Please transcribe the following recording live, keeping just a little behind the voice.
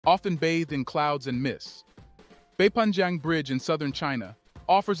often bathed in clouds and mists. Beipanjiang Bridge in southern China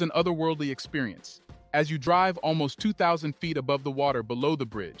offers an otherworldly experience, as you drive almost 2,000 feet above the water below the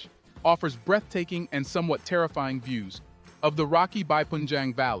bridge, offers breathtaking and somewhat terrifying views of the rocky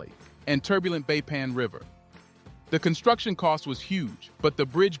Beipanjiang Valley and turbulent Beipan River. The construction cost was huge, but the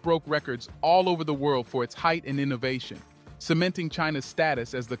bridge broke records all over the world for its height and innovation, cementing China's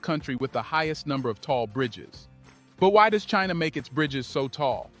status as the country with the highest number of tall bridges. But why does China make its bridges so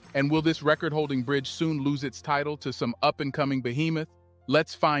tall? And will this record-holding bridge soon lose its title to some up-and-coming behemoth?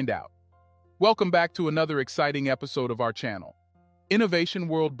 Let's find out. Welcome back to another exciting episode of our channel. Innovation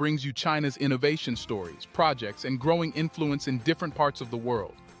World brings you China's innovation stories, projects, and growing influence in different parts of the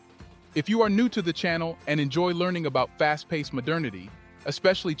world. If you are new to the channel and enjoy learning about fast-paced modernity,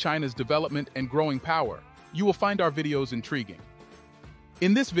 especially China's development and growing power, you will find our videos intriguing.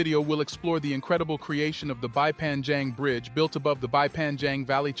 In this video, we'll explore the incredible creation of the Beipanjiang Bridge built above the Beipanjiang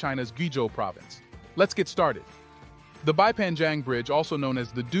Valley, China's Guizhou province. Let's get started. The Beipanjiang Bridge, also known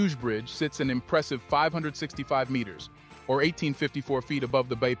as the Duge Bridge, sits an impressive 565 meters, or 1,854 feet above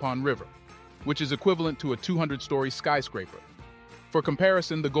the Beipan River, which is equivalent to a 200-story skyscraper. For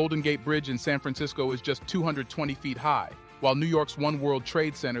comparison, the Golden Gate Bridge in San Francisco is just 220 feet high, while New York's One World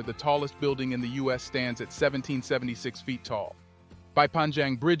Trade Center, the tallest building in the U.S., stands at 1,776 feet tall.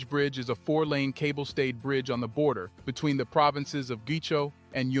 Beipanjiang Bridge is a 4-lane cable-stayed bridge on the border between the provinces of Guizhou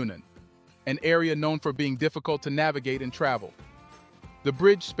and Yunnan, an area known for being difficult to navigate and travel. The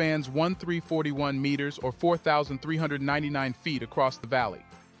bridge spans 1,341 meters or 4,399 feet across the valley,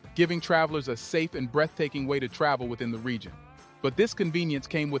 giving travelers a safe and breathtaking way to travel within the region. But this convenience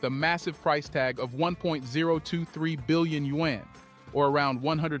came with a massive price tag of 1.023 billion yuan, or around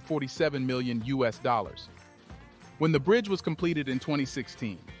 147 million US dollars. When the bridge was completed in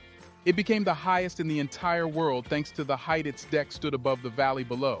 2016, it became the highest in the entire world thanks to the height its deck stood above the valley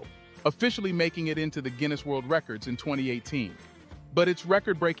below, officially making it into the Guinness World Records in 2018. But its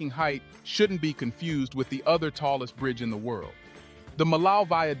record-breaking height shouldn't be confused with the other tallest bridge in the world, the Millau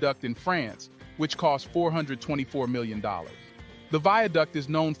Viaduct in France, which cost $424 million. The viaduct is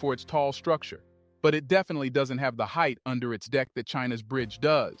known for its tall structure, but it definitely doesn't have the height under its deck that China's bridge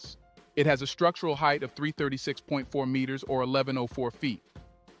does. It has a structural height of 336.4 meters or 1,104 feet.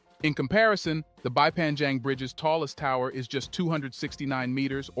 In comparison, the Beipanjiang Bridge's tallest tower is just 269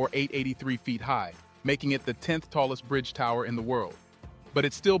 meters or 883 feet high, making it the 10th tallest bridge tower in the world. But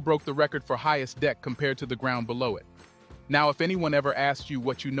it still broke the record for highest deck compared to the ground below it. Now, if anyone ever asks you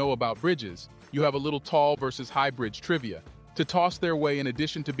what you know about bridges, you have a little tall versus high bridge trivia to toss their way in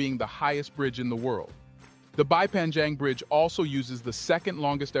addition to being the highest bridge in the world. The Beipanjiang Bridge also uses the second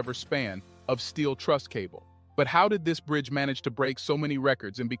longest ever span of steel truss cable. But how did this bridge manage to break so many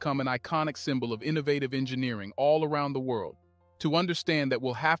records and become an iconic symbol of innovative engineering all around the world? To understand that,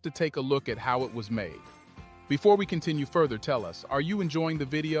 we'll have to take a look at how it was made. Before we continue further, tell us, are you enjoying the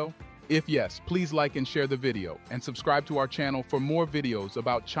video? If yes, please like and share the video and subscribe to our channel for more videos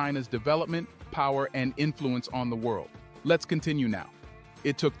about China's development, power, and influence on the world. Let's continue now.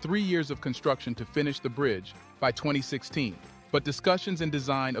 It took 3 years of construction to finish the bridge by 2016, but discussions and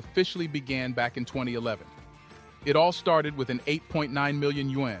design officially began back in 2011. It all started with an 8.9 million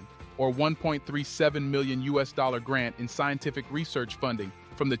yuan, or 1.37 million US dollar grant in scientific research funding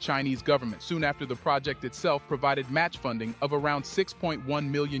from the Chinese government. Soon after, the project itself provided match funding of around 6.1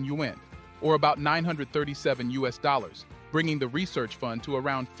 million yuan, or about 937 US dollars, bringing the research fund to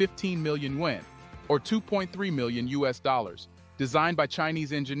around 15 million yuan, or 2.3 million US dollars. Designed by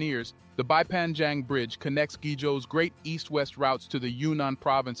Chinese engineers, the Beipanjiang Bridge connects Guizhou's great east-west routes to the Yunnan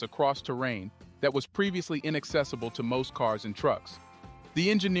province across terrain that was previously inaccessible to most cars and trucks. The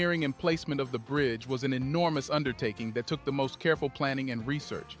engineering and placement of the bridge was an enormous undertaking that took the most careful planning and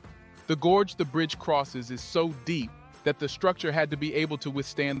research. The gorge the bridge crosses is so deep that the structure had to be able to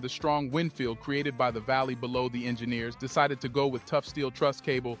withstand the strong wind field created by the valley below. The engineers decided to go with tough steel truss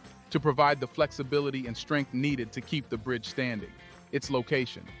cable to provide the flexibility and strength needed to keep the bridge standing. Its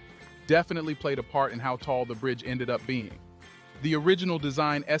location definitely played a part in how tall the bridge ended up being. The original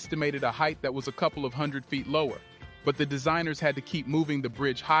design estimated a height that was a couple of 100 feet lower, but the designers had to keep moving the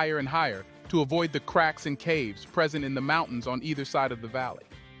bridge higher and higher to avoid the cracks and caves present in the mountains on either side of the valley.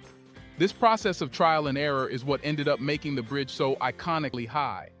 This process of trial and error is what ended up making the bridge so iconically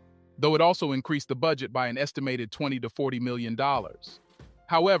high, though it also increased the budget by an estimated $20 to $40 million.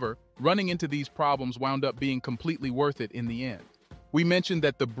 However, running into these problems wound up being completely worth it in the end. We mentioned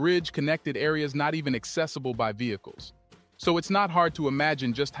that the bridge connected areas not even accessible by vehicles. So it's not hard to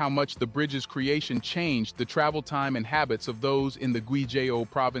imagine just how much the bridge's creation changed the travel time and habits of those in the Guizhou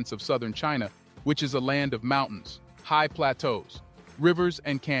province of southern China, which is a land of mountains, high plateaus, rivers,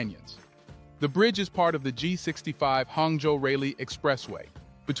 and canyons. The bridge is part of the G65 Hangzhou-Raleigh Expressway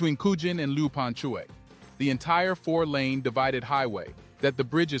between Kujin and Liupanshui. The entire four-lane divided highway that the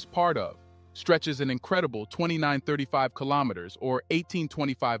bridge is part of stretches an incredible 2,935 kilometers or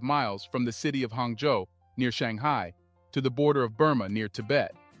 1,825 miles from the city of Hangzhou near Shanghai to the border of Burma near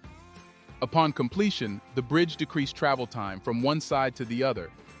Tibet. Upon completion, the bridge decreased travel time from one side to the other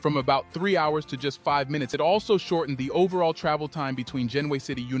from about 3 hours to just 5 minutes. It also shortened the overall travel time between Zhenwei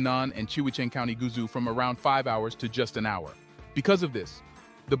City, Yunnan, and Chiwicheng County, Guizhou, from around 5 hours to just an hour. Because of this,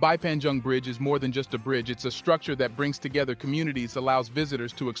 the Beipanjiang Bridge is more than just a bridge. It's a structure that brings together communities, allows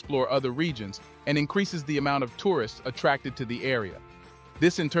visitors to explore other regions, and increases the amount of tourists attracted to the area.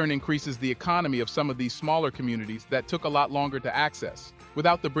 This in turn increases the economy of some of these smaller communities that took a lot longer to access.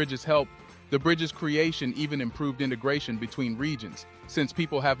 Without the bridge's help, the bridge's creation even improved integration between regions, since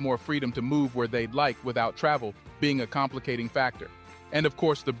people have more freedom to move where they'd like without travel being a complicating factor. And of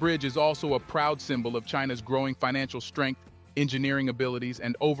course, the bridge is also a proud symbol of China's growing financial strength, engineering abilities,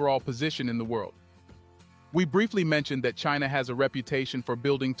 and overall position in the world. We briefly mentioned that China has a reputation for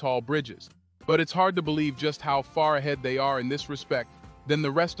building tall bridges, but it's hard to believe just how far ahead they are in this respect than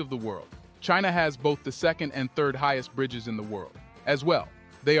the rest of the world. China has both the second and third highest bridges in the world. As well,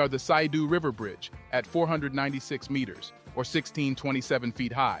 they are the Saidu River Bridge at 496 meters, or 1,627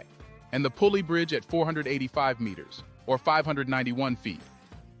 feet high, and the Pulley Bridge at 485 meters, or 591 feet.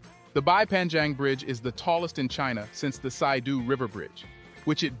 The Beipanjiang Bridge is the tallest in China since the Saidu River Bridge,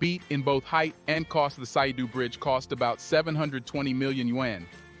 which it beat in both height and cost. The Saidu Bridge cost about 720 million yuan,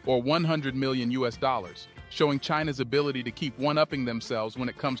 or $100 million, showing China's ability to keep one-upping themselves when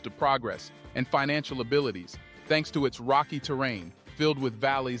it comes to progress and financial abilities, thanks to its rocky terrain filled with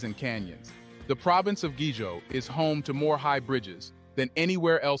valleys and canyons. The province of Guizhou is home to more high bridges than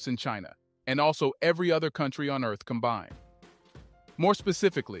anywhere else in China, and also every other country on Earth combined. More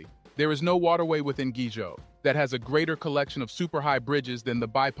specifically, there is no waterway within Guizhou that has a greater collection of super high bridges than the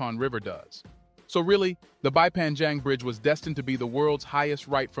Beipan River does. So really, the Beipanjiang Bridge was destined to be the world's highest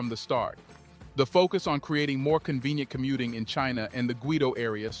right from the start. The focus on creating more convenient commuting in China and the Guizhou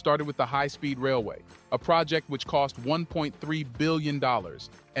area started with the high-speed railway, a project which cost $1.3 billion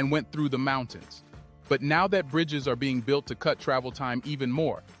and went through the mountains. But now that bridges are being built to cut travel time even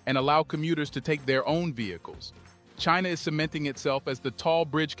more and allow commuters to take their own vehicles, China is cementing itself as the tall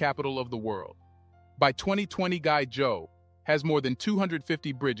bridge capital of the world. By 2020, Guizhou has more than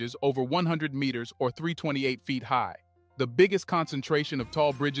 250 bridges over 100 meters or 328 feet high, the biggest concentration of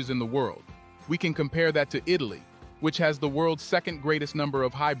tall bridges in the world. We can compare that to Italy, which has the world's second greatest number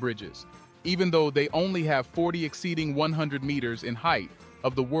of high bridges, even though they only have 40 exceeding 100 meters in height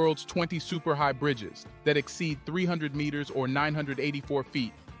of the world's 20 super high bridges that exceed 300 meters or 984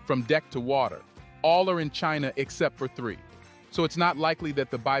 feet from deck to water. All are in China except for 3. So it's not likely that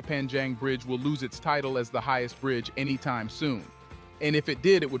the Beipanjiang Bridge will lose its title as the highest bridge anytime soon. And if it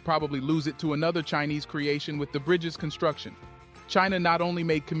did, it would probably lose it to another Chinese creation with the bridge's construction. China not only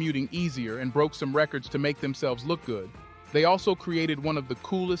made commuting easier and broke some records to make themselves look good, they also created one of the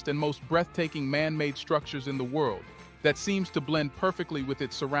coolest and most breathtaking man-made structures in the world that seems to blend perfectly with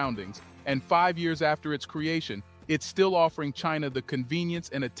its surroundings, and 5 years after its creation, it's still offering China the convenience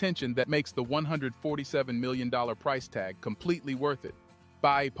and attention that makes the $147 million price tag completely worth it.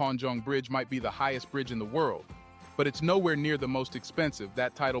 Beipanjiang Bridge might be the highest bridge in the world, but it's nowhere near the most expensive.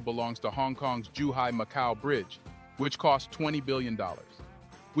 That title belongs to Hong Kong's Zhuhai-Macau Bridge, which cost $20 billion.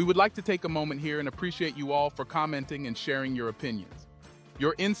 We would like to take a moment here and appreciate you all for commenting and sharing your opinions.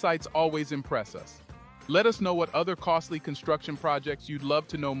 Your insights always impress us. Let us know what other costly construction projects you'd love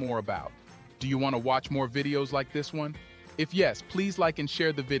to know more about. Do you want to watch more videos like this one? If yes, please like and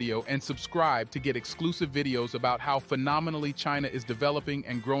share the video and subscribe to get exclusive videos about how phenomenally China is developing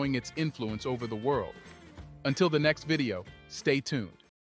and growing its influence over the world. Until the next video, stay tuned.